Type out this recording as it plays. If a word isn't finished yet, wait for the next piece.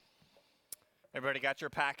Everybody got your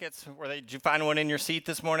packets? Did you find one in your seat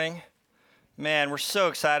this morning? Man, we're so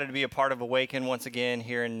excited to be a part of Awaken once again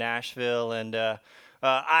here in Nashville, and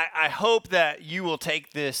I hope that you will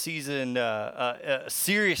take this season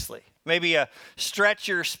seriously. Maybe stretch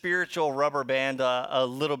your spiritual rubber band a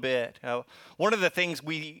little bit. One of the things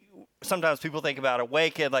sometimes people think about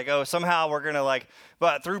Awaken, like, oh, somehow we're gonna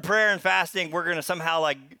but through prayer and fasting, we're gonna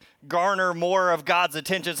somehow garner more of God's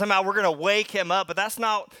attention. Somehow we're gonna wake Him up, but that's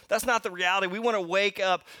not the reality. We want to wake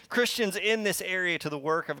up Christians in this area to the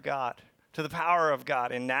work of God, to the power of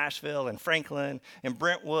God in Nashville and Franklin and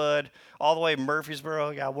Brentwood, all the way to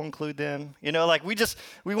Murfreesboro. Yeah, we'll include them. We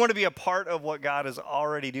want to be a part of what God is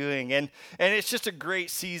already doing. And it's just a great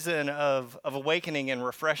season of awakening and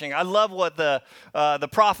refreshing. I love what the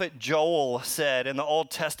prophet Joel said in the Old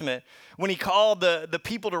Testament when he called the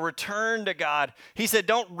people to return to God. He said,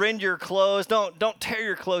 don't rend your clothes, don't tear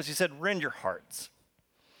your clothes. He said, rend your hearts.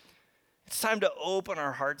 It's time to open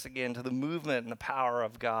our hearts again to the movement and the power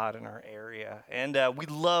of God in our area. And we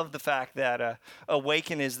love the fact that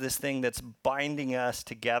Awaken is this thing that's binding us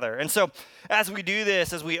together. And so as we do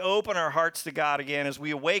this, as we open our hearts to God again, as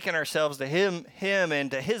we awaken ourselves to Him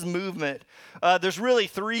and to His movement, there's really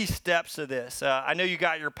 3 steps to this. I know you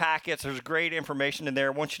got your packets. There's great information in there.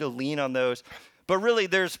 I want you to lean on those. But really,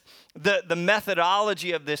 there's the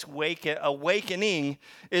methodology of this awakening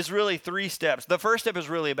is really 3 steps. The first step is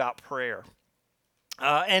really about prayer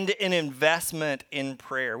and an investment in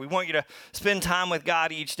prayer. We want you to spend time with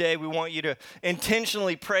God each day. We want you to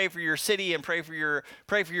intentionally pray for your city and pray for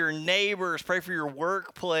your neighbors, pray for your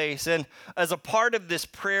workplace. And as a part of this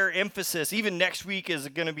prayer emphasis, even next week is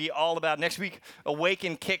going to be all about. Next week,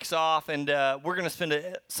 Awaken kicks off, and we're going to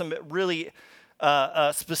spend some really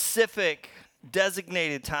specific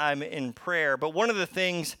designated time in prayer. But one of the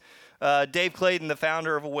things, Dave Clayton, the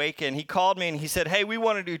founder of Awaken, he called me and he said, hey, we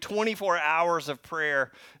want to do 24 hours of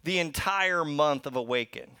prayer the entire month of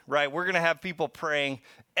Awaken, right? We're going to have people praying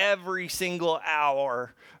every single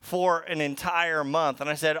hour for an entire month. And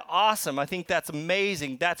I said, awesome. I think that's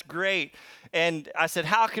amazing. That's great. And I said,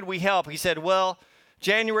 how could we help? He said, well,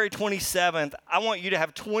 January 27th, I want you to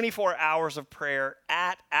have 24 hours of prayer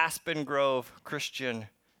at Aspen Grove Christian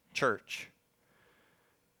Church.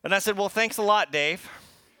 And I said, well, thanks a lot, Dave.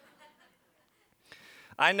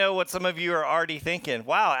 I know what some of you are already thinking.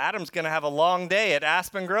 Wow, Adam's going to have a long day at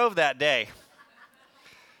Aspen Grove that day.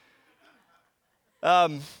 How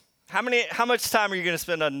much time are you going to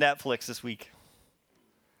spend on Netflix this week?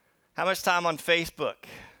 How much time on Facebook?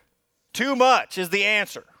 Too much is the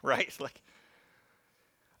answer, right?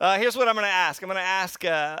 Here's what I'm going to ask. I'm going to ask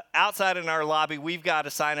outside in our lobby, we've got a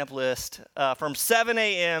sign-up list from 7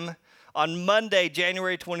 a.m. on Monday,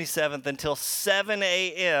 January 27th until 7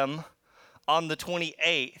 a.m. on the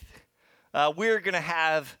 28th, we're going to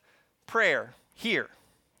have prayer here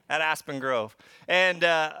at Aspen Grove. And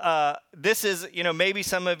this is, maybe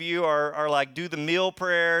some of you are like, do the meal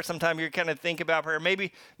prayer. Sometimes you kind of think about prayer.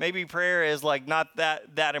 Maybe prayer is not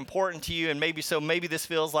that important to you, and maybe this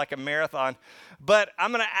feels like a marathon. But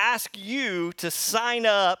I'm going to ask you to sign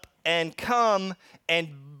up and come and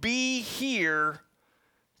be here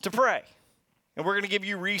to pray. And we're going to give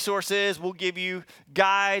you resources. We'll give you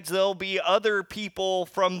guides. There'll be other people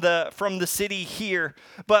from the city here.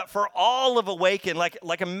 But for all of Awaken,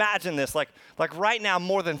 like imagine this. Like right now,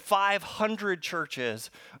 more than 500 churches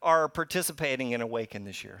are participating in Awaken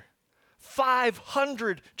this year.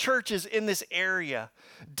 500 churches in this area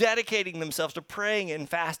dedicating themselves to praying and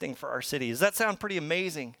fasting for our city. Does that sound pretty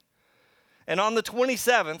amazing? And on the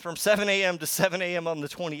 27th, from 7 a.m. to 7 a.m. on the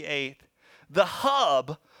 28th, the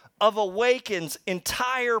hub of Awaken's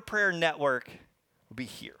entire prayer network will be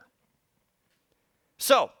here.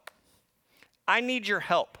 So, I need your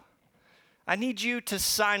help. I need you to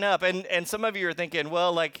sign up. And some of you are thinking,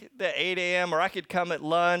 well, the 8 a.m. or I could come at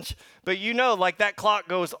lunch. But that clock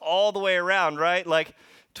goes all the way around, right?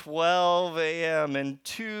 12 a.m. and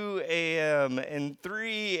 2 a.m. and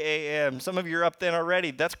 3 a.m. Some of you are up then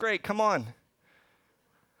already. That's great. Come on.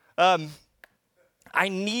 I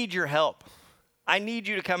need your help. I need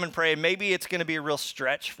you to come and pray. Maybe it's going to be a real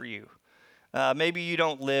stretch for you. Maybe you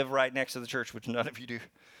don't live right next to the church, which none of you do.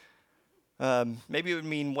 Maybe it would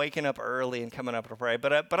mean waking up early and coming up to pray.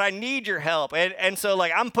 But I need your help. And so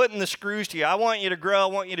I'm putting the screws to you. I want you to grow. I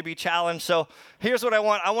want you to be challenged. So here's what I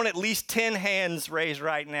want. I want at least 10 hands raised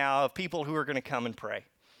right now of people who are going to come and pray.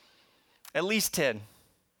 At least 10.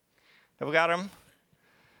 Have we got them?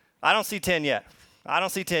 I don't see 10 yet.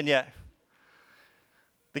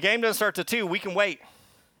 The game doesn't start till 2. We can wait.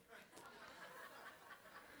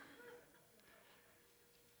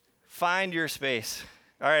 Find your space.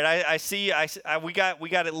 All right, I see. We got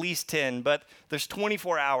at least 10, but there's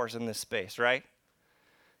 24 hours in this space, right?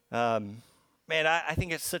 Man, I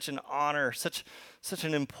think it's such an honor, such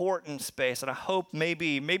an important space, and I hope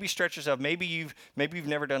maybe stretch yourself. Maybe you've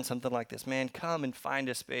never done something like this. Man, come and find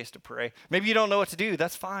a space to pray. Maybe you don't know what to do.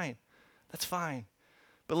 That's fine. That's fine.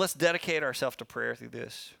 But let's dedicate ourselves to prayer through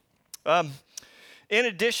this. In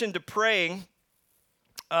addition to praying,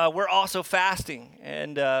 we're also fasting,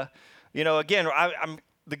 and again,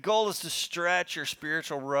 the goal is to stretch your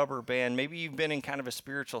spiritual rubber band. Maybe you've been in kind of a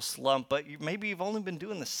spiritual slump, but maybe you've only been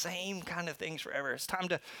doing the same kind of things forever. It's time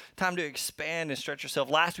to expand and stretch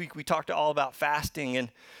yourself. Last week we talked all about fasting, and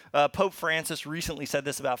Pope Francis recently said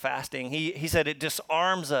this about fasting. He said it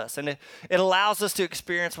disarms us, and it allows us to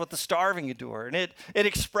experience what the starving endure, and it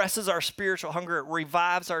expresses our spiritual hunger. It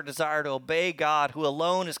revives our desire to obey God, who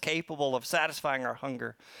alone is capable of satisfying our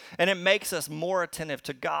hunger, and it makes us more attentive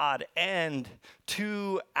to God and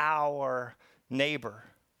to our neighbor.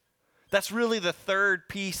 That's really the third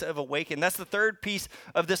piece of awaken. That's the third piece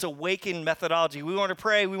of this awaken methodology. We want to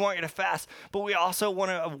pray, we want you to fast, but we also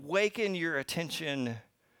want to awaken your attention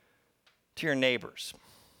to your neighbors.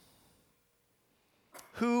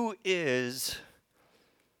 Who is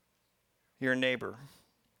your neighbor?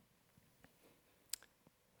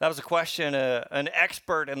 That was a question an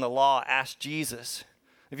expert in the law asked Jesus.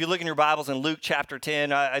 If you look in your Bibles in Luke chapter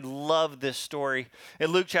 10, I love this story.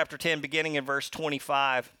 In Luke chapter 10, beginning in verse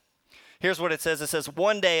 25, here's what it says. It says,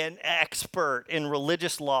 one day an expert in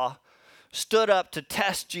religious law stood up to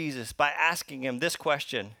test Jesus by asking him this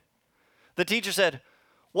question. The teacher said,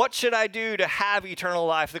 what should I do to have eternal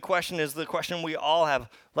life? The question is the question we all have.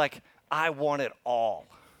 Like, I want it all,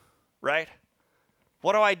 right?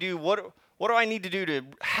 What do I do? What do I need to do to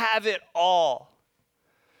have it all?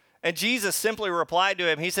 And Jesus simply replied to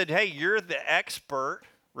him. He said, hey, you're the expert,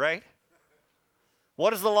 right?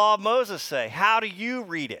 What does the law of Moses say? How do you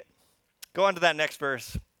read it? Go on to that next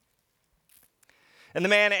verse. And the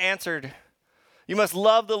man answered, you must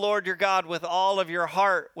love the Lord your God with all of your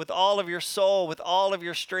heart, with all of your soul, with all of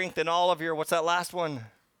your strength, and all of your, what's that last one?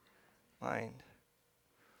 Mind.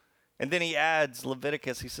 And then he adds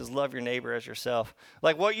Leviticus. He says, love your neighbor as yourself.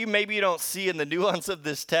 Like what you don't see in the nuance of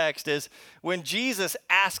this text is when Jesus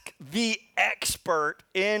asked the expert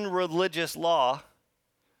in religious law,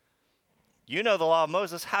 you know the law of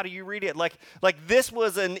Moses, how do you read it? Like this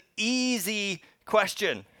was an easy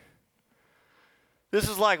question. This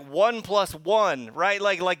is like 1 + 1, right?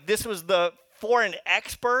 Like this was for an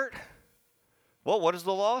expert. Well, what does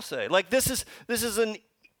the law say? Like this is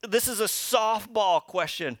a softball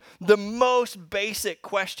question, the most basic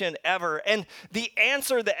question ever. And the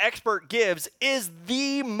answer the expert gives is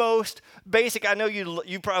the most basic. I know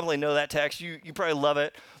you probably know that text. You probably love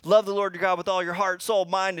it. Love the Lord your God with all your heart, soul,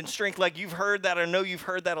 mind, and strength. Like you've heard that. I know you've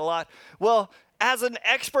heard that a lot. Well, as an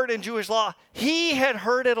expert in Jewish law, he had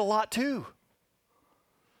heard it a lot too.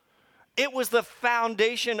 It was the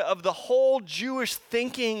foundation of the whole Jewish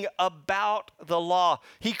thinking about the law.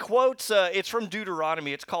 He quotes, it's from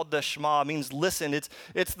Deuteronomy. It's called the Shema. It means listen.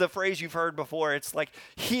 It's the phrase you've heard before. It's like,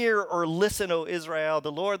 hear or listen, O Israel.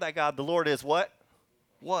 The Lord thy God, the Lord is what?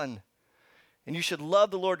 One. And you should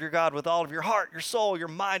love the Lord your God with all of your heart, your soul, your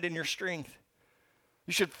mind, and your strength.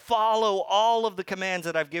 You should follow all of the commands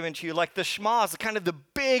that I've given to you. Like the Shema is kind of the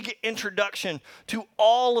big introduction to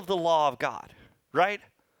all of the law of God, right?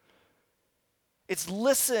 It's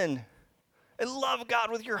listen and love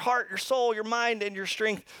God with your heart, your soul, your mind, and your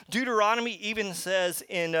strength. Deuteronomy even says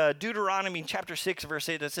in Deuteronomy chapter 6, verse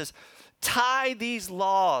 8, it says, tie these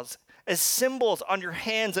laws as symbols on your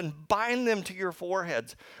hands and bind them to your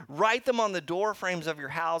foreheads. Write them on the door frames of your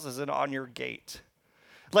houses and on your gates.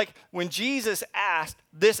 Like when Jesus asked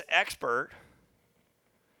this expert,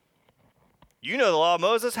 you know the law of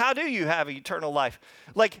Moses, how do you have eternal life?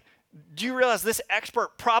 Like, do you realize this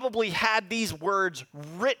expert probably had these words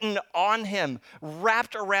written on him,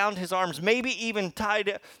 wrapped around his arms, maybe even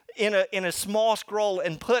tied in a small scroll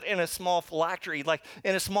and put in a small phylactery, like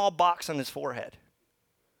in a small box on his forehead?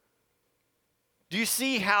 Do you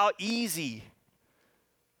see how easy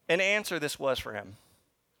an answer this was for him?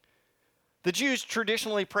 The Jews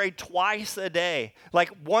traditionally prayed twice a day, like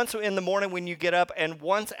once in the morning when you get up and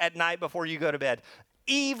once at night before you go to bed.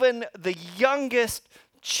 Even the youngest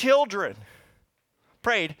children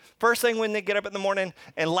prayed first thing when they get up in the morning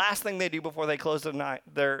and last thing they do before they close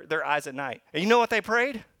their eyes at night. And you know what they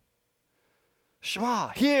prayed? Shema,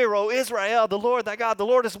 hear, O Israel, the Lord thy God, the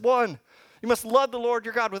Lord is one. You must love the Lord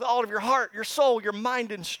your God with all of your heart, your soul, your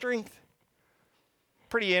mind, and strength.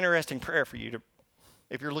 Pretty interesting prayer for you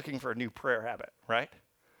if you're looking for a new prayer habit, right?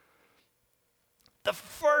 The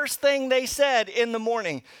first thing they said in the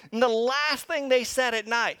morning and the last thing they said at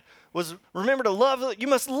night was, remember to you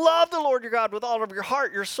must love the Lord your God with all of your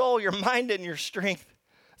heart, your soul, your mind, and your strength.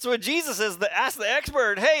 So what Jesus says, ask the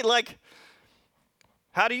expert, hey, like,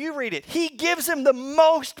 how do you read it? He gives him the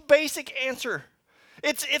most basic answer.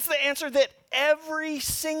 It's the answer that every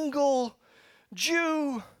single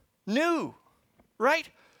Jew knew, right?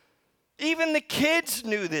 Even the kids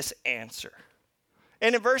knew this answer.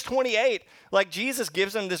 And in verse 28, like Jesus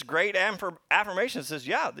gives them this great affirmation. It says,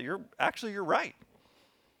 yeah, you're right.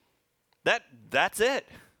 That's it.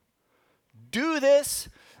 Do this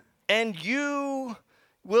and you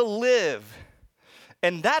will live.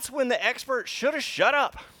 And that's when the expert should have shut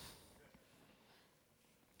up.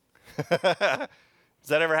 Does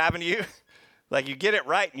that ever happen to you? Like you get it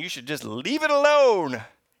right and you should just leave it alone.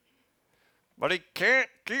 But he can't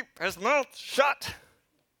keep his mouth shut.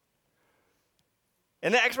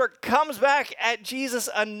 And the expert comes back at Jesus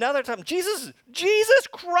another time. Jesus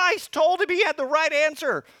Christ told him he had the right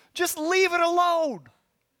answer. Just leave it alone.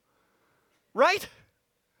 Right?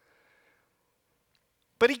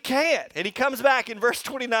 But he can't. And he comes back in verse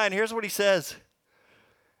 29. Here's what he says.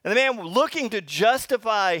 And the man, looking to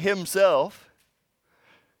justify himself,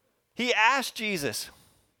 he asked Jesus,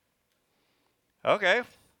 okay,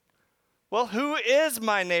 well, who is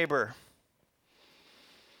my neighbor?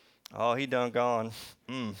 Oh, he done gone.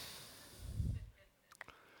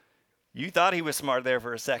 You thought he was smart there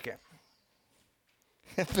for a second.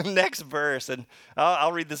 The next verse, and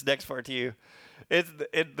I'll read this next part to you. It's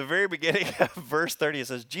at the very beginning of verse 30. It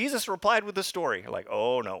says, Jesus replied with a story. Like,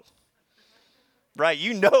 oh no. Right,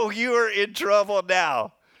 you know you are in trouble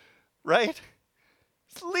now. Right?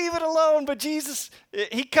 Just leave it alone. But Jesus,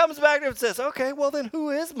 he comes back and says, okay, well then who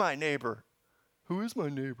is my neighbor? Who is my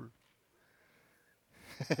neighbor?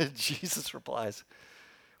 Jesus replies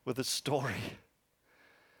with a story.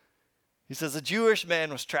 He says, a Jewish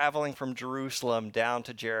man was traveling from Jerusalem down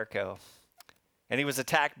to Jericho, and he was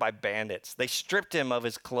attacked by bandits. They stripped him of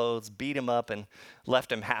his clothes, beat him up, and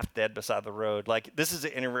left him half dead beside the road. Like, this is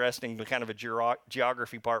an interesting kind of a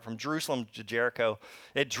geography part. From Jerusalem to Jericho,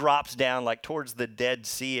 it drops down like towards the Dead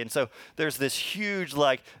Sea. And so there's this huge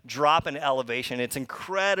like drop in elevation. It's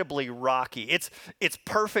incredibly rocky. It's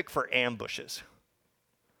perfect for ambushes.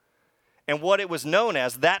 And what it was known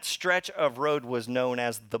as, that stretch of road was known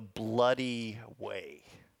as the Bloody Way.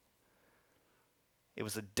 It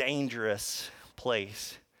was a dangerous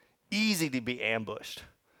place, easy to be ambushed.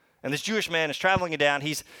 And this Jewish man is traveling down.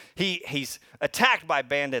 He's attacked by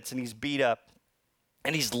bandits and he's beat up.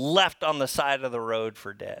 And he's left on the side of the road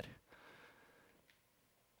for dead.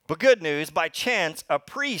 But good news, by chance, a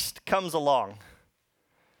priest comes along.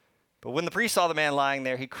 But when the priest saw the man lying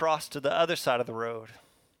there, he crossed to the other side of the road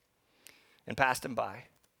and passed him by.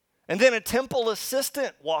 And then a temple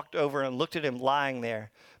assistant walked over and looked at him lying there,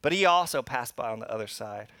 but he also passed by on the other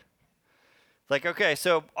side. Like, okay,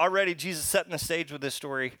 so already Jesus setting the stage with this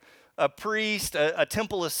story. A priest, a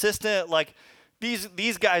temple assistant, like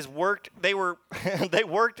these guys worked, they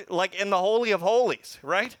worked like in the Holy of Holies,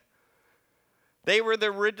 right? They were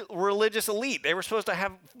the religious elite. They were supposed to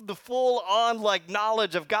have the full-on like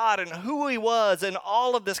knowledge of God and who he was and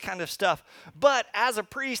all of this kind of stuff. But as a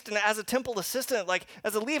priest and as a temple assistant, like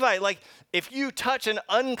as a Levite, like if you touch an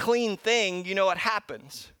unclean thing, you know what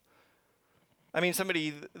happens. I mean,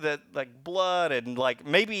 somebody that like blood and like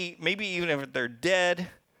maybe even if they're dead,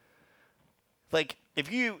 like if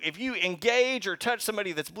you engage or touch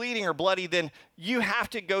somebody that's bleeding or bloody, then you have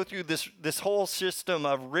to go through this whole system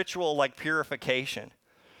of ritual like purification.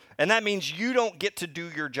 And that means you don't get to do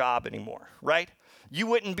your job anymore, right? You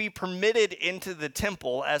wouldn't be permitted into the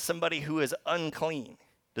temple as somebody who is unclean.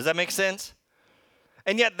 Does that make sense?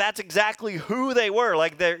 And yet that's exactly who they were.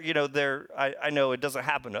 Like I know it doesn't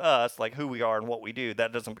happen to us, like who we are and what we do.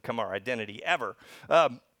 That doesn't become our identity ever.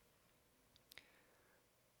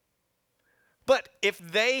 But if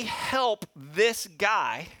they help this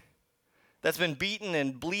guy that's been beaten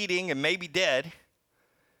and bleeding and maybe dead,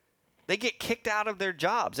 they get kicked out of their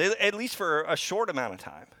jobs, at least for a short amount of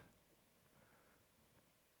time.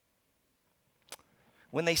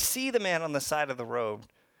 When they see the man on the side of the road,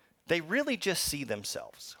 they really just see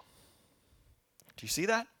themselves. Do you see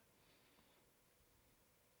that?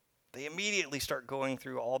 They immediately start going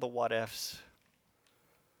through all the what ifs.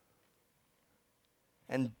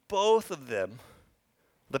 And both of them,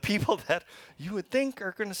 the people that you would think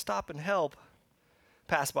are going to stop and help,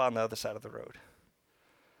 pass by on the other side of the road.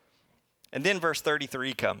 And then verse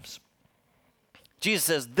 33 comes. Jesus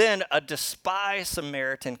says, then a despised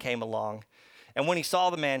Samaritan came along, and when he saw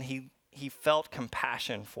the man, he felt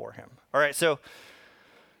compassion for him. All right, so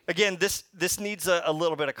Again, this needs a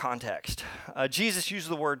little bit of context. Jesus used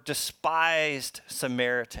the word despised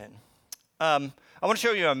Samaritan. I want to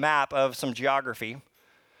show you a map of some geography.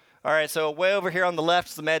 All right, so way over here on the left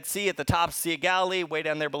is the Med Sea. At the top is the Sea of Galilee. Way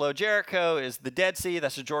down there below Jericho is the Dead Sea.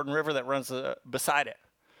 That's the Jordan River that runs beside it.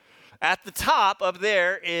 At the top up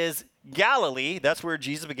there is Galilee. That's where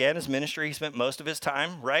Jesus began his ministry. He spent most of his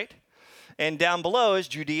time, right? And down below is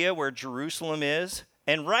Judea, where Jerusalem is.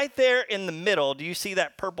 And right there in the middle, do you see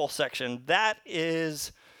that purple section? That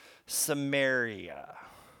is Samaria.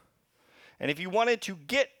 And if you wanted to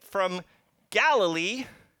get from Galilee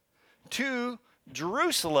to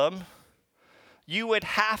Jerusalem, you would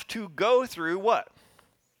have to go through what?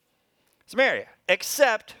 Samaria.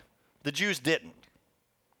 Except the Jews didn't.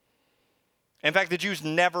 In fact, the Jews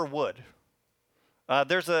never would.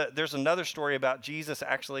 There's another story about Jesus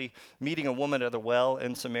actually meeting a woman at a well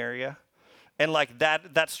in Samaria. And like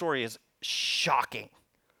that story is shocking.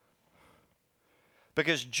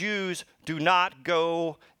 Because Jews do not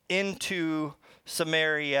go into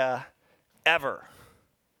Samaria ever.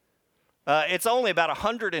 It's only about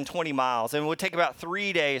 120 miles, and it would take about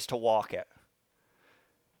 3 days to walk it.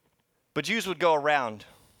 But Jews would go around.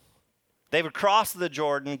 They would cross the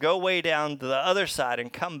Jordan, go way down to the other side,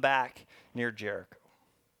 and come back near Jericho.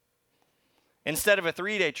 Instead of a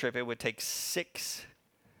 3-day trip, it would take 6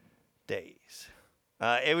 days.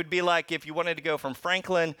 It would be like if you wanted to go from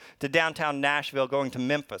Franklin to downtown Nashville, going to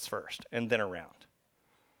Memphis first, and then around.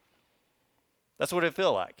 That's what it would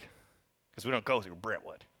feel like, because we don't go through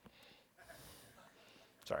Brentwood.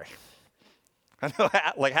 Sorry. I know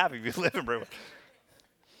like half of you live in Brentwood.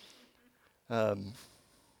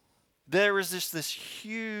 There was just this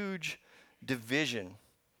huge division.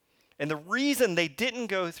 And the reason they didn't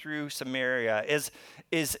go through Samaria is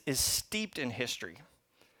steeped in history.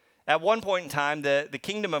 At one point in time, the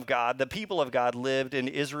kingdom of God, the people of God lived in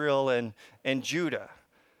Israel and Judah.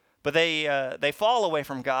 But they fall away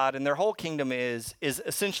from God, and their whole kingdom is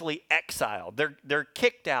essentially exiled. They're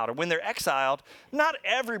kicked out. And when they're exiled, not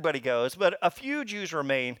everybody goes, but a few Jews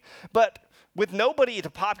remain. But with nobody to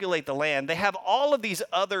populate the land, they have all of these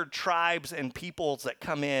other tribes and peoples that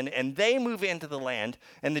come in, and they move into the land.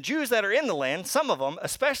 And the Jews that are in the land, some of them,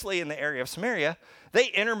 especially in the area of Samaria, they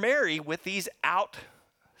intermarry with these outsiders.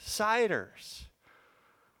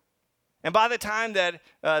 And by the time that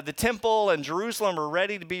the temple and Jerusalem are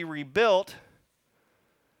ready to be rebuilt,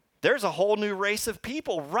 there's a whole new race of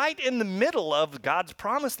people right in the middle of God's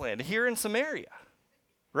promised land, here in Samaria,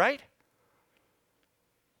 right?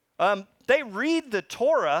 They read the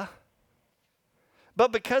Torah,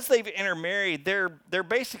 but because they've intermarried, they're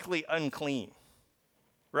basically unclean,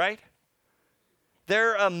 right?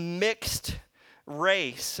 They're a mixed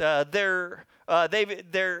race. They're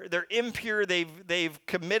impure. They've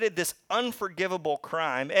committed this unforgivable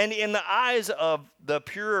crime, and in the eyes of the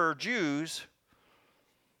purer Jews,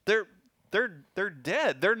 they're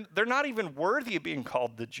dead. They're not even worthy of being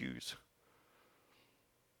called the Jews.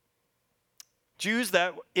 Jews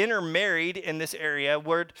that intermarried in this area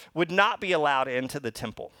would not be allowed into the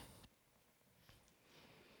temple.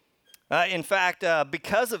 In fact,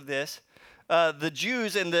 because of this, the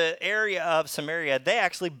Jews in the area of Samaria, they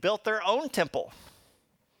actually built their own temple.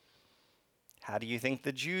 How do you think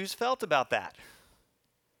the Jews felt about that?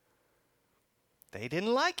 They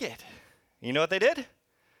didn't like it. You know what they did?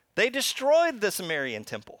 They destroyed the Samaritan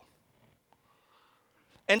temple.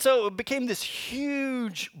 And so it became this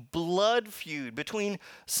huge blood feud between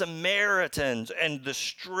Samaritans and the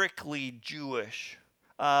strictly Jewish,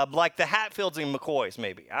 like the Hatfields and McCoys,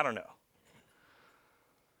 maybe. I don't know.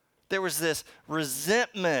 There was this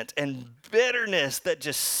resentment and bitterness that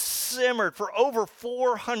just simmered for over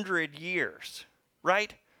 400 years,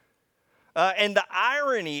 right? And the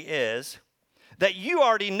irony is that you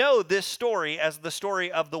already know this story as the story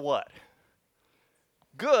of the what?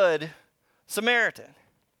 Good Samaritan.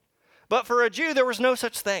 But for a Jew, there was no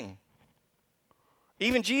such thing.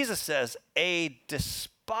 Even Jesus says, a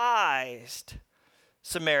despised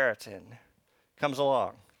Samaritan comes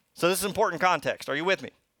along. So this is important context. Are you with me?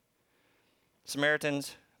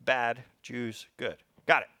 Samaritans, bad. Jews, good.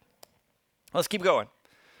 Got it. Let's keep going.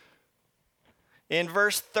 In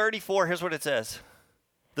verse 34, here's what it says.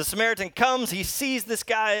 The Samaritan comes, he sees this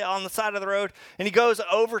guy on the side of the road, and he goes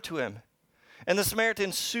over to him. And the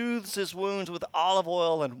Samaritan soothes his wounds with olive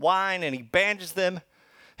oil and wine, and he bandages them.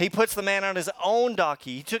 He puts the man on his own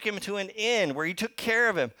donkey. He took him to an inn where he took care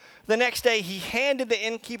of him. The next day, he handed the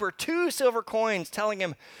innkeeper 2 silver coins, telling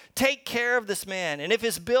him, take care of this man, and if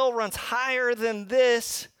his bill runs higher than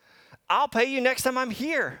this, I'll pay you next time I'm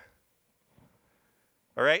here.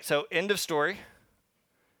 All right, so end of story.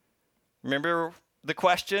 Remember the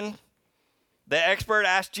question? The expert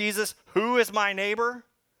asked Jesus, who is my neighbor?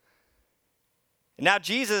 And now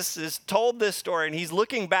Jesus is told this story, and he's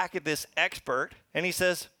looking back at this expert, and he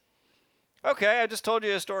says, okay, I just told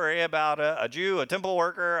you a story about a Jew, a temple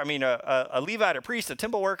worker, a Levite, a priest, a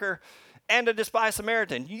temple worker, and a despised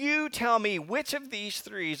Samaritan. You tell me, which of these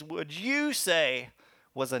three would you say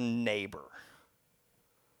was a neighbor?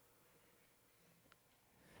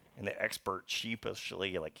 And the expert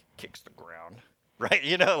sheepishly kicks the ground, right?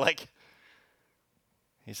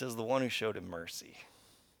 He says, the one who showed him mercy.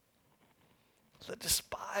 The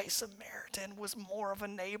despised Samaritan was more of a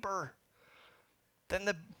neighbor than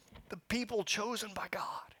the people chosen by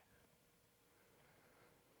God.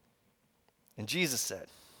 And Jesus said,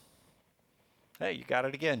 hey, you got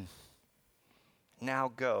it again.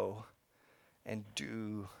 Now go and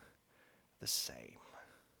do the same.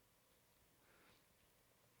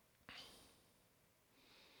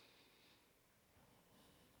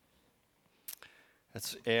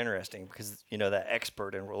 That's interesting because, that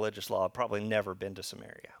expert in religious law had probably never been to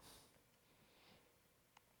Samaria.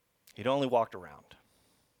 He'd only walked around.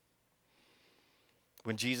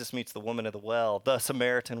 When Jesus meets the woman at the well, the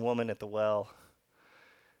Samaritan woman at the well,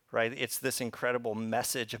 right? It's this incredible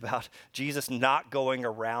message about Jesus not going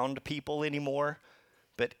around people anymore,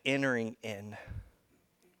 but entering in.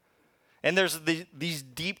 And there's these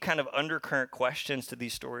deep kind of undercurrent questions to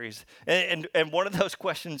these stories. And one of those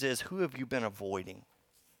questions is, who have you been avoiding?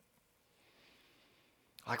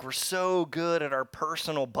 We're so good at our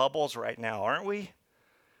personal bubbles right now, aren't we?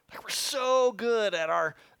 We're so good at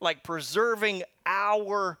our, preserving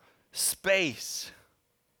our space.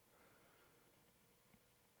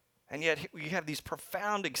 And yet we have these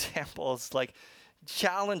profound examples,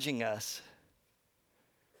 challenging us.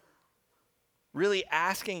 Really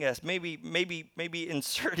asking us, maybe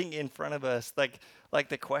inserting in front of us,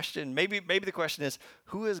 the question, maybe the question is,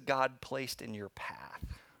 who has God placed in your path?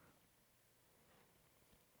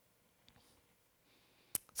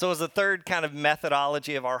 So as a third kind of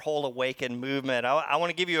methodology of our whole Awaken movement, I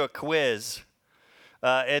want to give you a quiz.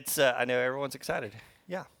 I know everyone's excited.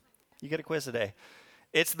 Yeah, you get a quiz today.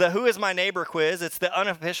 It's the Who is My Neighbor quiz. It's the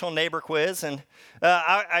unofficial neighbor quiz. And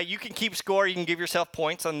you can keep score. You can give yourself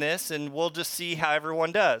points on this, and we'll just see how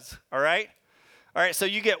everyone does. All right? All right, so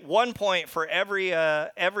you get 1 point for every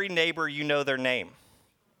neighbor you know their name.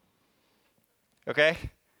 Okay?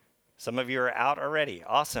 Some of you are out already.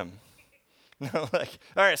 Awesome. All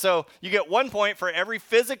right, so you get 1 point for every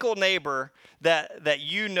physical neighbor that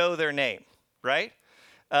you know their name, right?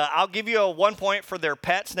 I'll give you a 1 point for their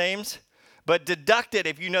pets' names. But deduct it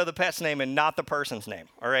if you know the pet's name and not the person's name,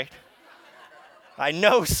 all right? I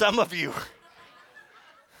know some of you.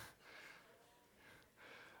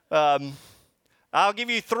 I'll give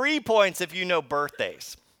you 3 points if you know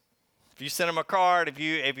birthdays. If you send them a card, if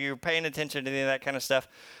you're paying attention to any of that kind of stuff.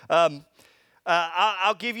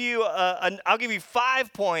 I'll give you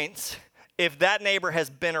 5 points if that neighbor has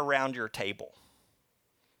been around your table.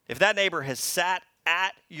 If that neighbor has sat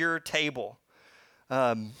at your table.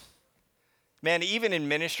 Man, even in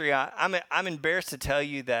ministry, I'm embarrassed to tell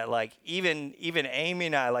you that, even Amy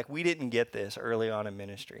and I, we didn't get this early on in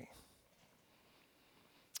ministry.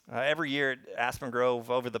 Every year at Aspen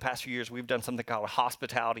Grove, over the past few years, we've done something called a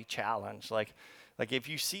hospitality challenge. If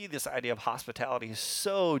you see this idea of hospitality is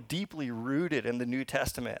so deeply rooted in the New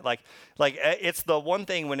Testament, it's the one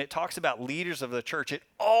thing when it talks about leaders of the church, it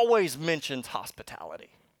always mentions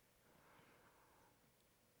hospitality.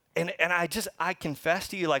 And I confess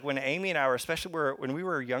to you, when Amy and I were, especially when we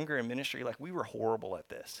were younger in ministry, we were horrible at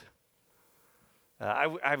this.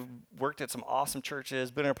 I've worked at some awesome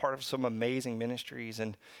churches, been a part of some amazing ministries,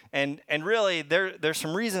 and really there's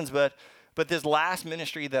some reasons, but this last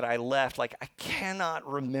ministry that I left, I cannot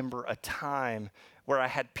remember a time where I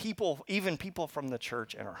had people, even people from the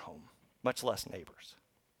church in our home, much less neighbors.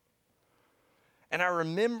 And I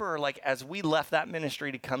remember, as we left that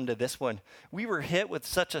ministry to come to this one, we were hit with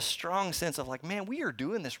such a strong sense of, man, we are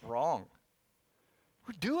doing this wrong.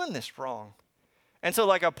 We're doing this wrong. And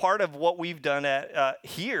so, a part of what we've done at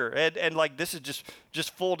here, and this is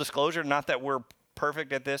just full disclosure, not that we're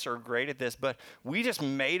perfect at this or great at this, but we just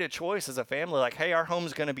made a choice as a family, hey, our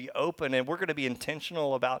home's going to be open, and we're going to be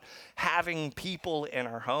intentional about having people in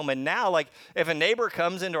our home. And now, if a neighbor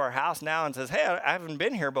comes into our house now and says, hey, I haven't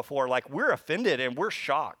been here before, we're offended and we're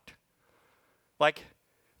shocked.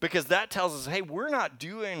 Because that tells us, hey, we're not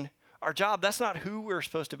doing our job. That's not who we're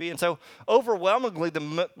supposed to be. And so overwhelmingly,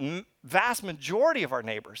 the vast majority of our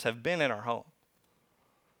neighbors have been in our home.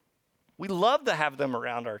 We love to have them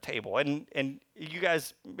around our table. And you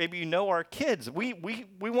guys, maybe you know our kids. We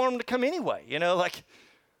want them to come anyway,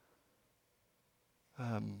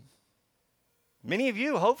 Many of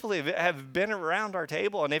you hopefully have been around our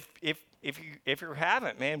table, and if you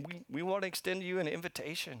haven't, man, we want to extend you an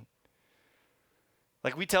invitation.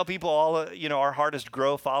 Like we tell people our heart is to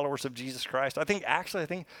grow followers of Jesus Christ. I think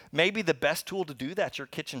maybe the best tool to do that's your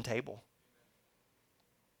kitchen table.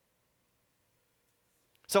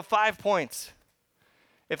 So 5 points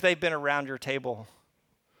if they've been around your table.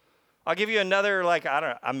 I'll give you another,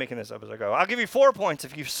 I'm making this up as I go. I'll give you 4 points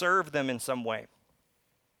if you serve them in some way.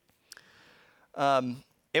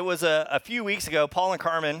 It was a few weeks ago, Paul and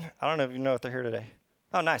Carmen, I don't know if you know if they're here today.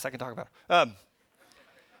 Oh, nice, I can talk about it.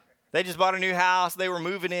 They just bought a new house. They were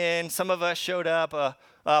moving in. Some of us showed up.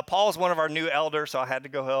 Paul's one of our new elders, so I had to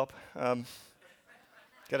go help. Got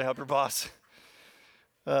to help your boss.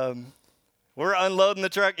 We're unloading the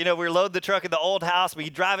truck. We load the truck at the old house. We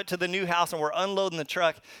drive it to the new house, and we're unloading the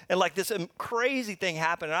truck. And this crazy thing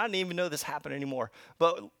happened. And I didn't even know this happened anymore.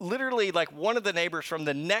 But literally, one of the neighbors from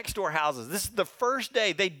the next door houses, this is the first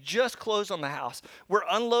day they just closed on the house. We're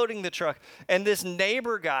unloading the truck, and this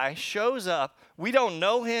neighbor guy shows up. We don't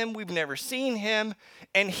know him. We've never seen him.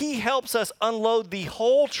 And he helps us unload the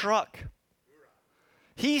whole truck.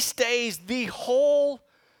 He stays the whole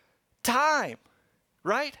time,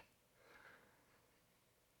 right?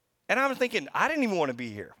 And I'm thinking, I didn't even want to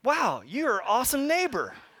be here. Wow, you're an awesome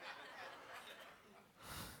neighbor.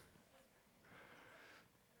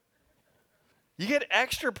 You get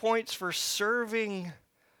extra points for serving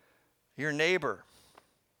your neighbor.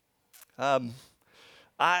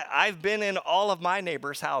 I've been in all of my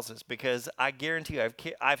neighbors' houses because I guarantee you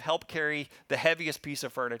I've helped carry the heaviest piece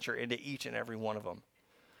of furniture into each and every one of them.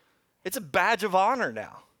 It's a badge of honor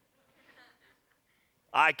now.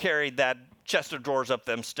 I carried that chest of drawers up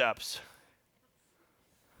them steps.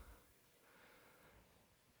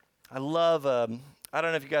 I love, I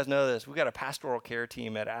don't know if you guys know this, we've got a pastoral care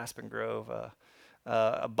team at Aspen Grove.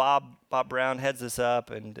 Bob Brown heads this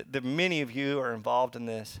up, and many of you are involved in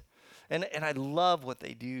this. And I love what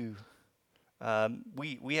they do.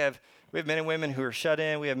 We have men and women who are shut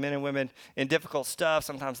in. We have men and women in difficult stuff.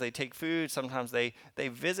 Sometimes they take food. Sometimes they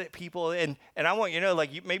visit people. And I want you to know,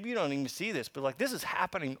 maybe you don't even see this, but this is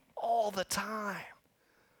happening all the time.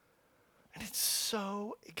 And it's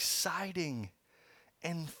so exciting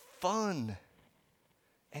and fun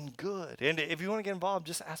and good. And if you want to get involved,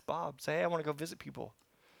 just ask Bob. Say, hey, I want to go visit people.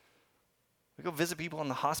 We go visit people in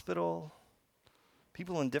the hospital,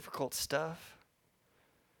 people in difficult stuff.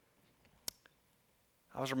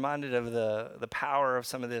 I was reminded of the power of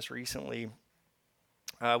some of this recently.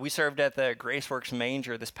 We served at the Graceworks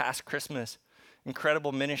Manger this past Christmas.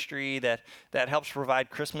 Incredible ministry that helps provide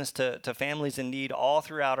Christmas to families in need all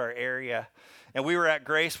throughout our area. And we were at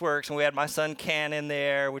Graceworks, and we had my son Cannon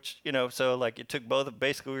there, which, so it took both.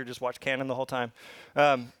 Basically, we were just watching Cannon the whole time.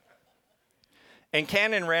 And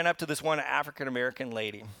Cannon ran up to this one African-American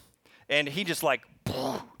lady, and he just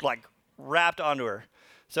wrapped onto her.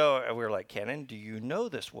 So we were like, Cannon, do you know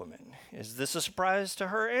this woman? Is this a surprise to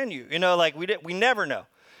her and you? We never know.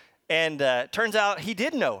 And turns out he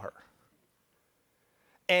did know her.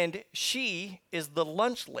 And she is the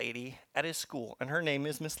lunch lady at his school, and her name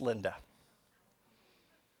is Miss Linda.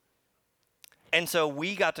 And so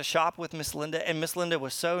we got to shop with Miss Linda, and Miss Linda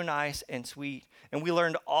was so nice and sweet. And we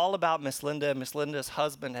learned all about Miss Linda. Miss Linda's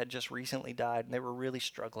husband had just recently died, and they were really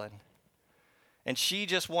struggling. And she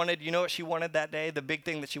just wanted, you know what she wanted that day? The big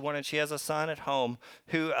thing that she wanted, she has a son at home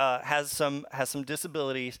who has some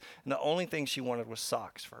disabilities, and the only thing she wanted was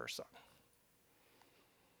socks for her son.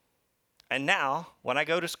 And now, when I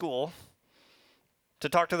go to school to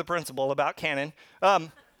talk to the principal about Cannon, I'm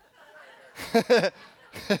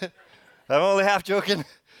only half joking.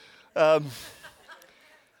 I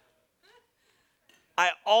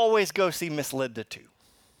always go see Miss Linda too.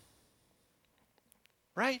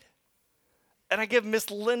 Right? And I give Miss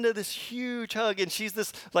Linda this huge hug, and she's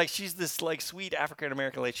this sweet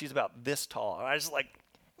African-American lady. She's about this tall. And I just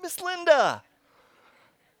Miss Linda.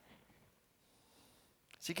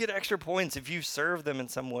 So you get extra points if you serve them in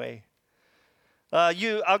some way.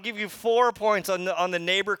 I'll give you 4 points on the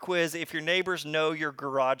neighbor quiz if your neighbors know your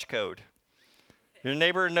garage code. Your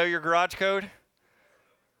neighbor know your garage code?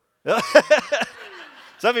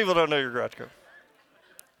 Some people don't know your garage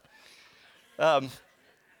code.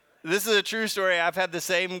 This is a true story. I've had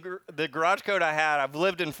the garage code I had. I've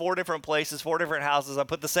lived in 4 different places, 4 different houses. I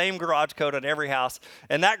put the same garage code on every house,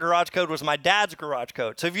 and that garage code was my dad's garage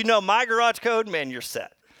code. So if you know my garage code, man, you're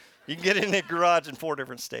set. You can get in a garage in 4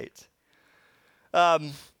 different states.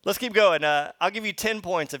 Let's keep going. I'll give you 10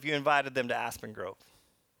 points if you invited them to Aspen Grove.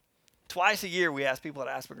 Twice a year, we ask people at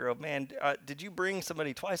Aspen Grove, man, did you bring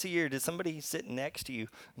somebody twice a year? Did somebody sit next to you?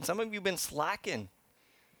 And some of you have been slacking.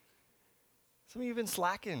 Some of you have been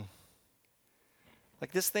slacking.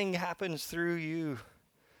 Like this thing happens through you.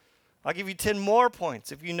 I'll give you 10 more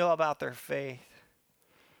points if you know about their faith.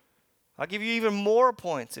 I'll give you even more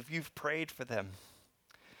points if you've prayed for them.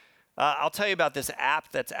 I'll tell you about this app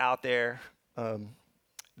that's out there.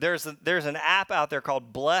 There's an app out there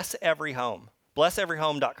called Bless Every Home.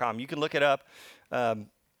 BlessEveryHome.com. You can look it up.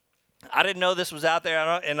 I didn't know this was out there,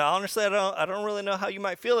 and honestly, I don't really know how you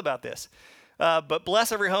might feel about this. But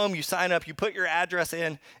Bless Every Home, you sign up, you put your address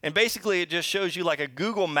in, and basically it just shows you like a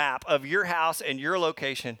Google map of your house and your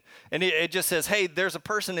location. And it just says, hey, there's a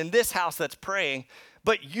person in this house that's praying,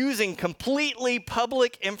 but using completely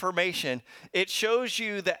public information, it shows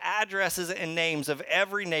you the addresses and names of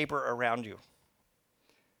every neighbor around you.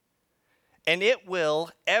 And it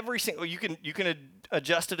will you can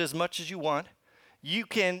adjust it as much as you want. You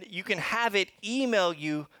can have it email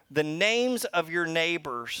you the names of your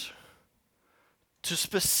neighbors to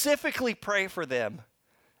specifically pray for them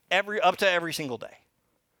up to every single day.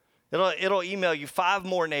 It'll email you 5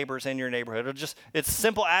 more neighbors in your neighborhood. It's a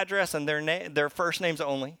simple address and their first names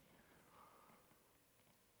only.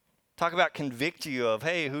 Talk about convict you of,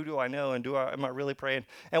 hey, who do I know and am I really praying?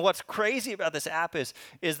 And what's crazy about this app is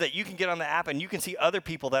that you can get on the app and you can see other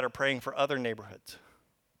people that are praying for other neighborhoods.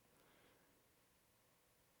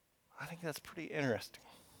 I think that's pretty interesting.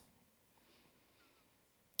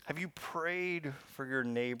 Have you prayed for your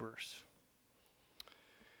neighbors?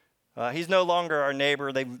 He's no longer our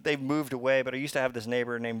neighbor. They've moved away, but I used to have this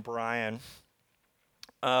neighbor named Brian.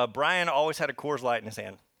 Brian always had a Coors Light in his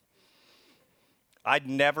hand. I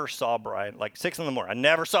never saw Brian, like 6 a.m, I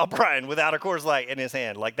never saw Brian without a Coors Light in his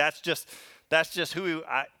hand. Like that's just who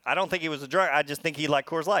I don't think he was a drunk. I just think he liked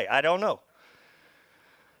Coors Light. I don't know.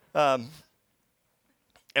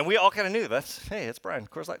 And we all kind of knew hey, it's Brian,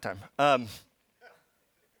 Coors Light time.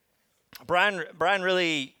 Brian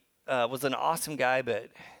really was an awesome guy, but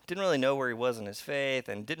didn't really know where he was in his faith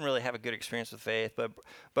and didn't really have a good experience with faith.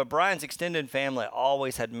 But Brian's extended family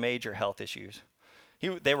always had major health issues.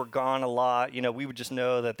 They were gone a lot. We would just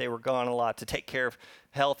know that they were gone a lot to take care of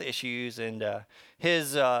health issues. And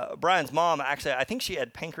Brian's mom, actually, I think she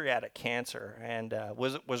had pancreatic cancer and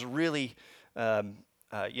was really,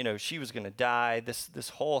 she was going to die. This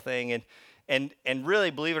whole thing, and really,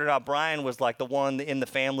 believe it or not, Brian was like the one in the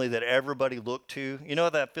family that everybody looked to. You know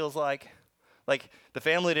what that feels like? Like the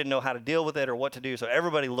family didn't know how to deal with it or what to do, so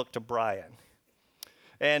everybody looked to Brian.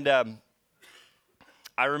 And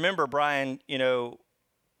I remember Brian,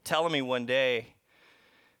 telling me one day,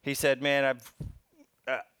 he said, man,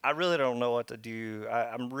 I really don't know what to do.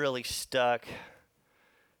 I'm really stuck.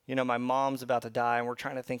 My mom's about to die, and we're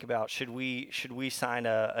trying to think about should we sign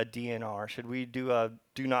a DNR? Should we do a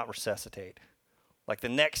do not resuscitate? Like the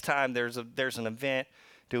next time there's an event,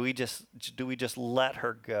 do we just let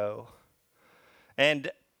her go?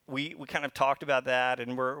 And we kind of talked about that,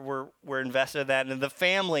 and we're invested in that. And the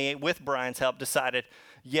family, with Brian's help, decided,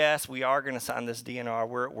 yes, we are going to sign this DNR.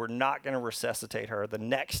 We're not going to resuscitate her the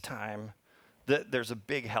next time that there's a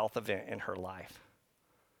big health event in her life.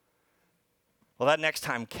 Well, that next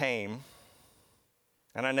time came,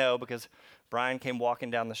 and I know because Brian came walking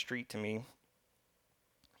down the street to me.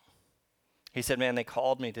 He said, man, they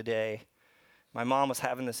called me today. My mom was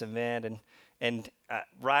having this event, and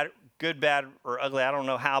right, good, bad, or ugly, I don't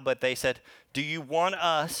know how, but they said, do you want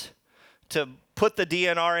us to put the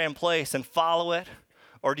DNR in place and follow it,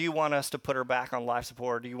 or do you want us to put her back on life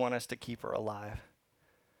support, or do you want us to keep her alive?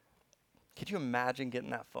 Could you imagine getting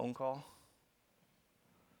that phone call?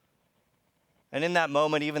 And in that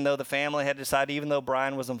moment, even though the family had decided, even though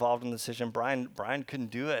Brian was involved in the decision, Brian couldn't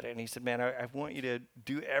do it. And he said, man, I want you to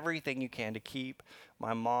do everything you can to keep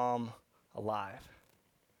my mom alive.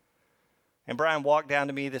 And Brian walked down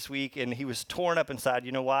to me this week, and he was torn up inside.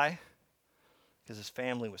 You know why? Because his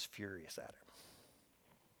family was furious at him.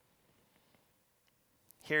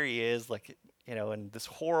 Here he is, in this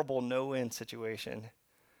horrible no-win situation.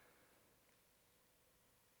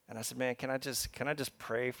 And I said, man, can I just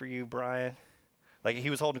pray for you, Brian? Like,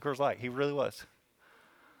 he was holding Coors Light. He really was.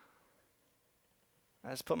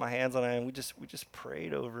 I just put my hands on him, and we just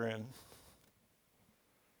prayed over him.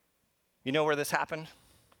 You know where this happened?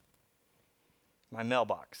 My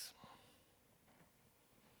mailbox.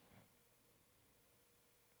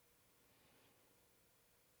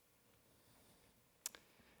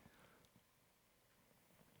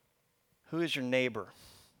 Who is your neighbor?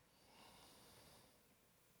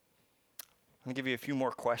 I'm going to give you a few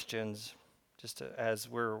more questions as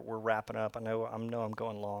we're wrapping up. I know I'm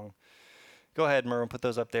going long. Go ahead, Merwin, put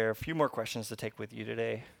those up there. A few more questions to take with you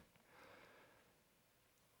today.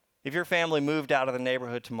 If your family moved out of the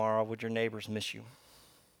neighborhood tomorrow, would your neighbors miss you?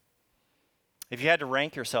 If you had to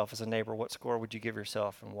rank yourself as a neighbor, what score would you give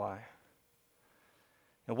yourself and why?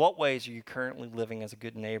 In what ways are you currently living as a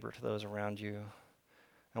good neighbor to those around you?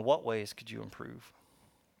 In what ways could you improve?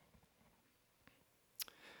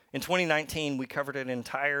 In 2019, we covered an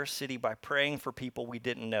entire city by praying for people we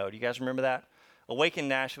didn't know. Do you guys remember that? Awaken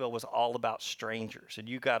Nashville was all about strangers, and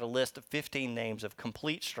you got a list of 15 names of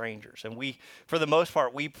complete strangers. And we, for the most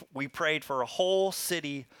part, we prayed for a whole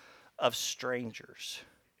city of strangers.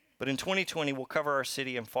 But in 2020, we'll cover our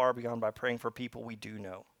city and far beyond by praying for people we do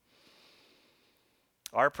know.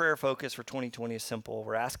 Our prayer focus for 2020 is simple.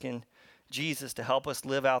 We're asking Jesus to help us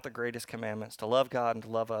live out the greatest commandments, to love God and to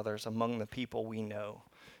love others among the people we know.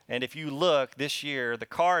 And if you look this year, the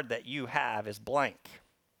card that you have is blank.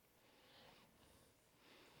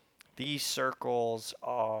 These circles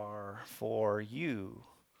are for you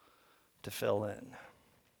to fill in.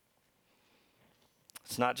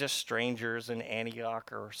 It's not just strangers in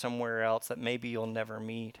Antioch or somewhere else that maybe you'll never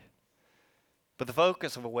meet. But the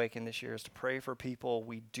focus of Awaken this year is to pray for people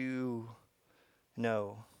we do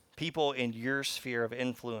know, people in your sphere of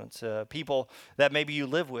influence, people that maybe you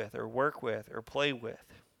live with or work with or play with.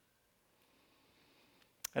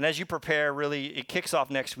 And as you prepare, really, it kicks off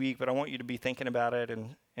next week, but I want you to be thinking about it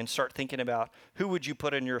and start thinking about who would you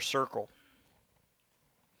put in your circle.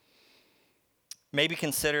 Maybe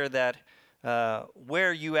consider that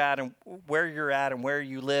where you're at and where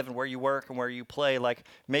you live and where you work and where you play, like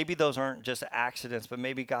maybe those aren't just accidents, but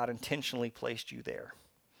maybe God intentionally placed you there.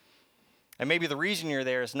 And maybe the reason you're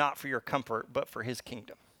there is not for your comfort, but for his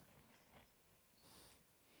kingdom.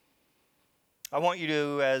 I want you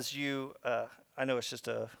to, as you, I know it's just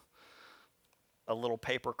a little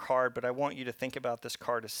paper card, but I want you to think about this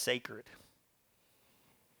card as sacred.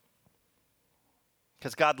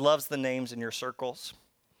 Because God loves the names in your circles.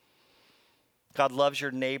 God loves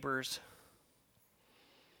your neighbors.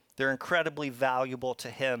 They're incredibly valuable to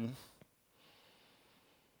him.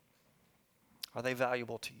 Are they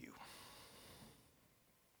valuable to you?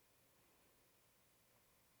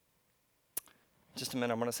 Just a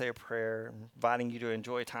minute, I'm going to say a prayer, inviting you to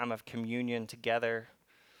enjoy a time of communion together.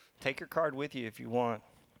 Take your card with you if you want.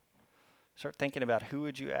 Start thinking about who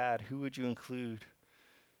would you add, who would you include.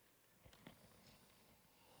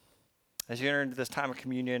 As you enter into this time of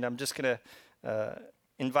communion, I'm just going to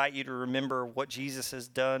invite you to remember what Jesus has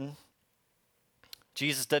done.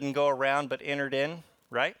 Jesus didn't go around but entered in,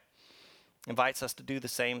 right? Invites us to do the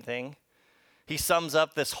same thing. He sums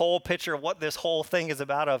up this whole picture of what this whole thing is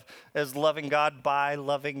about as loving God by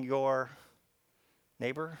loving your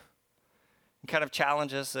neighbor. He kind of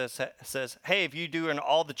challenges us, says, hey, if you're doing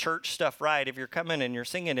all the church stuff right, if you're coming and you're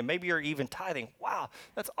singing and maybe you're even tithing, wow,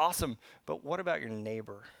 that's awesome. But what about your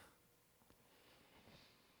neighbor?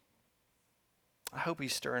 I hope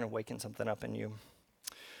he's stirring and waking something up in you.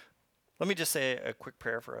 Let me just say a quick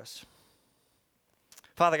prayer for us.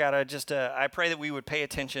 Father God, I pray that we would pay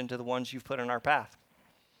attention to the ones you've put in our path.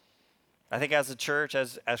 I think as a church,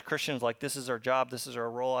 as Christians, like this is our job, this is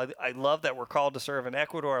our role. I love that we're called to serve in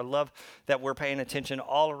Ecuador. I love that we're paying attention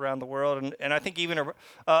all around the world. And I think even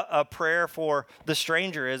a prayer for the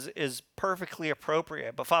stranger is perfectly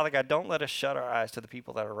appropriate. But Father God, don't let us shut our eyes to the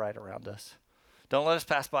people that are right around us. Don't let us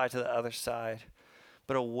pass by to the other side,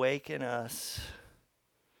 but awaken us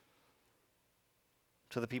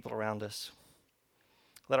to the people around us.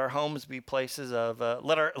 Let our homes be places of,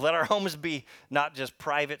 let our homes be not just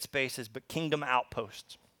private spaces, but kingdom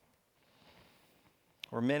outposts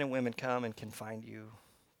where men and women come and can find you,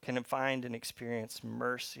 can find and experience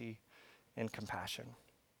mercy and compassion.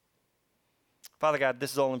 Father God,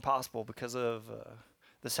 this is only possible because of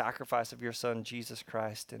the sacrifice of your Son, Jesus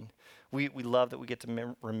Christ, and we love that we get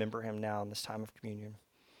to remember him now in this time of communion.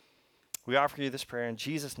 We offer you this prayer in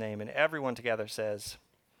Jesus' name, and everyone together says,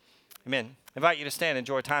 amen. I invite you to stand and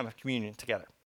enjoy a time of communion together.